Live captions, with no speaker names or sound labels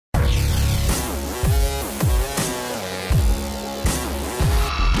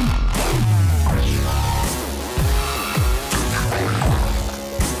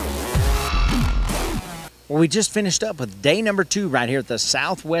We just finished up with day number 2 right here at the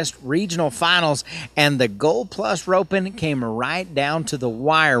Southwest Regional Finals, and the Gold Plus roping came right down to the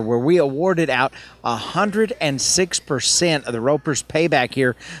wire where we awarded out 106% of the ropers' payback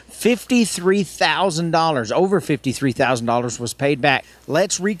here. $53,000, over $53,000 was paid back.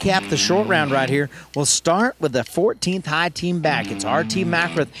 Let's recap the short round right here. We'll start with the 14th high team back. It's RT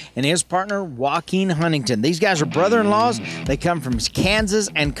McElreath and his partner Joaquin Huntington. These guys are brother-in-laws. They come from Kansas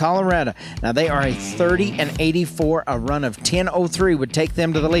and Colorado. Now they are a 30-84. A run of 10-03 would take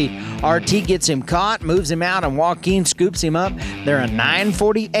them to the lead. RT gets him caught, moves him out, and Joaquin scoops him up. They're a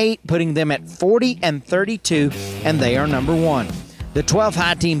 9-48, putting them at 40-32, and they are number 1. The 12th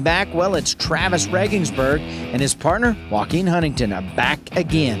high team back, well, it's Travis Regensberg and his partner, Joaquin Huntington, are back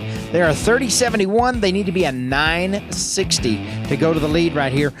again. They are 30-71. They need to be a 9-60 to go to the lead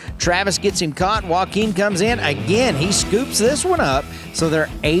right here. Travis gets him caught. Joaquin comes in. Again, he scoops this one up, so they're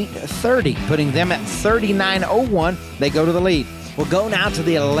 8-30, putting them at 39-01. They go to the lead. We'll go now to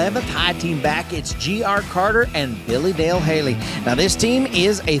the 11th high team back. It's G.R. Carter and Billy Dale Haley. Now, this team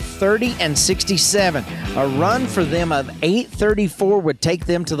is a 30-67. A run for them of 8-34 would take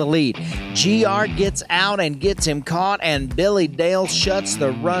them to the lead. G.R. gets out and gets him caught, and Billy Dale shuts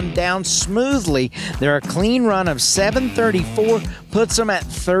the run down smoothly. They're a clean run of 7-34, puts them at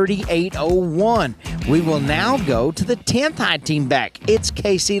 38-01. We will now go to the 10th high team back. It's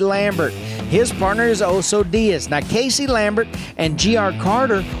Casey Lambert. His partner is also Diaz. Now, Casey Lambert and G.R.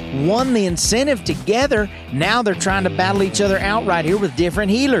 Carter won the incentive together. Now they're trying to battle each other out right here with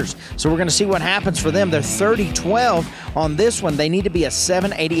different healers. So we're going to see what happens for them. They're 30-12 on this one. They need to be a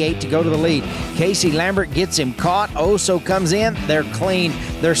 7-88 to go to the lead. Casey Lambert gets him caught. Oso comes in. They're clean.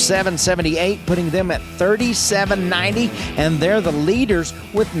 They're 7-78, putting them at 37-90, and they're the leaders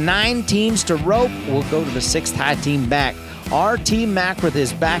with 9 teams to rope. We'll go to the 6th high team back. RT McElreath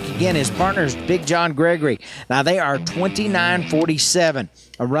is back again. His partner is Big John Gregory. Now they are 29-47.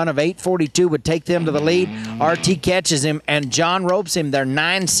 A run of 8-42 would take them to the lead. RT catches him, and John ropes him. They're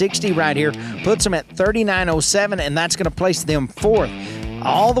 9-60 right here. Puts them at 39-07, and that's going to place them 4th.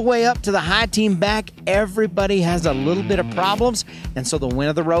 All the way up to the high team back, everybody has a little bit of problems, and so the win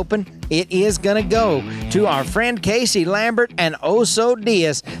of the roping, it is going to go to our friend Casey Lambert and Oso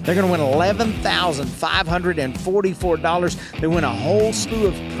Diaz. They're going to win $11,544. They win a whole slew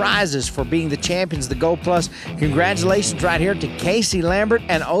of prizes for being the champions of the Gold Plus. Congratulations right here to Casey Lambert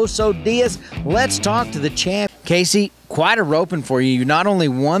and Oso Diaz. Let's talk to the champ. Casey, quite a roping for you. You not only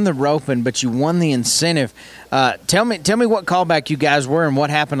won the roping, but you won the incentive. Tell me what callback you guys were and what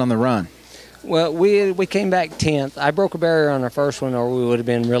happened on the run. Well, we came back 10th. I broke a barrier on our first one, or we would have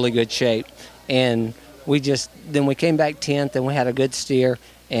been in really good shape. And then we came back 10th, and we had a good steer,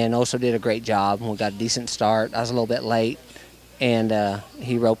 and also did a great job. We got a decent start. I was a little bit late, and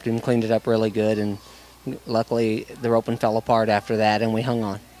he roped him, cleaned it up really good, and luckily the roping fell apart after that, and we hung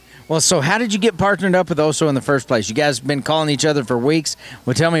on. Well, so how did you get partnered up with Oso in the first place? You guys have been calling each other for weeks.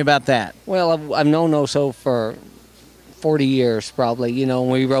 Well, tell me about that. Well, I've known Oso for 40 years probably. You know,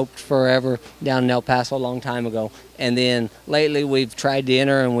 we roped forever down in El Paso a long time ago. And then lately we've tried to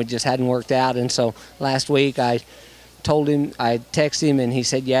enter and we just hadn't worked out. And so last week I told him, I texted him, and he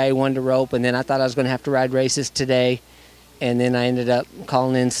said, yeah, he wanted to rope. And then I thought I was going to have to ride races today. And then I ended up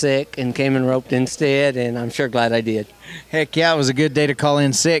calling in sick and came and roped instead, and I'm sure glad I did. Heck yeah, it was a good day to call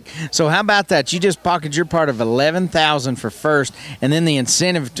in sick. So how about that? You just pocketed your part of $11,000 for first, and then the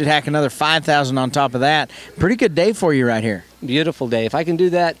incentive to tack another $5,000 on top of that. Pretty good day for you right here. Beautiful day. If I can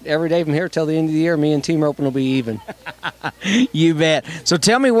do that every day from here till the end of the year, me and team roping will be even. You bet. So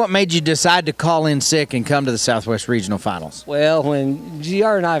tell me what made you decide to call in sick and come to the Southwest Regional Finals. Well, when GR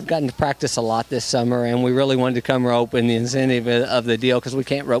and I have gotten to practice a lot this summer, and we really wanted to come rope, and the incentive of the deal, because we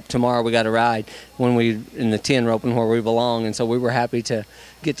can't rope tomorrow, we got to ride when we in the 10 roping where we belong, and so we were happy to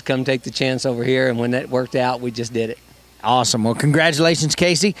get to come take the chance over here, and when that worked out, we just did it. Awesome. Well, congratulations,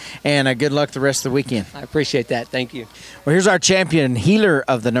 Casey, and good luck the rest of the weekend. I appreciate that. Thank you. Well, here's our champion healer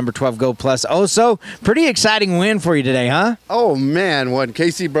of the number 12 Gold Plus, Oso. Pretty exciting win for you today, huh? Oh, man. When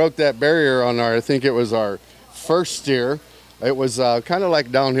Casey broke that barrier on I think it was our first steer, it was kind of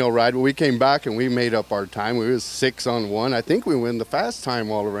like downhill ride, but we came back and we made up our time. We was 6 on 1. I think we win the fast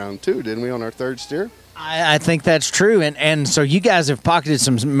time all around, too, didn't we, on our third steer? I think that's true, and so you guys have pocketed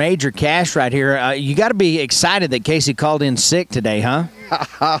some major cash right here. You got to be excited that Casey called in sick today, huh?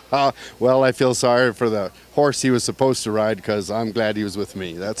 Well, I feel sorry for the horse he was supposed to ride, because I'm glad he was with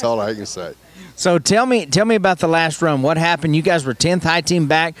me. That's all I can say. So tell me about the last run. What happened? You guys were 10th high team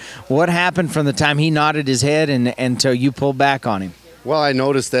back. What happened from the time he nodded his head and until you pulled back on him? Well, I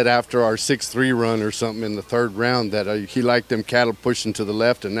noticed that after our 6-3 run or something in the third round that he liked them cattle pushing to the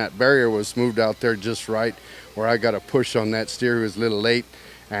left, and that barrier was moved out there just right where I got a push on that steer who was a little late,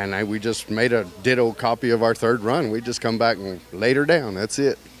 and we just made a ditto copy of our third run. We just come back and laid her down. That's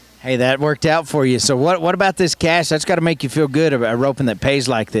it. Hey, that worked out for you. So what about this cash? That's got to make you feel good about roping that pays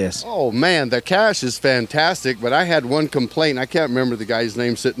like this. Oh, man, the cash is fantastic, but I had one complaint. I can't remember the guy's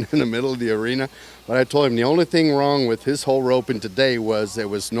name sitting in the middle of the arena, but I told him the only thing wrong with his whole roping today was there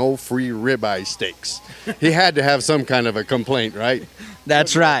was no free ribeye steaks. He had to have some kind of a complaint, right?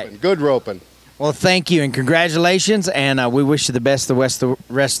 That's right. Good roping. Well, thank you and congratulations, and we wish you the best the rest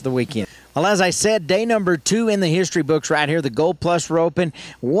of the weekend. Well, as I said, day number 2 in the history books right here, the Gold Plus roping.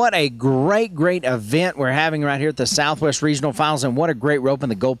 What a great event we're having right here at the Southwest Regional Finals, and what a great roping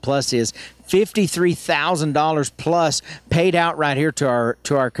the Gold Plus is. $53,000 plus paid out right here to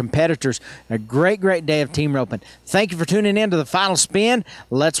our competitors. A great day of team roping. Thank you for tuning in to the Final Spin.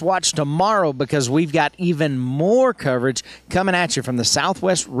 Let's watch tomorrow because we've got even more coverage coming at you from the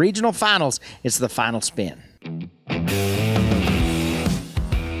Southwest Regional Finals. It's the Final Spin.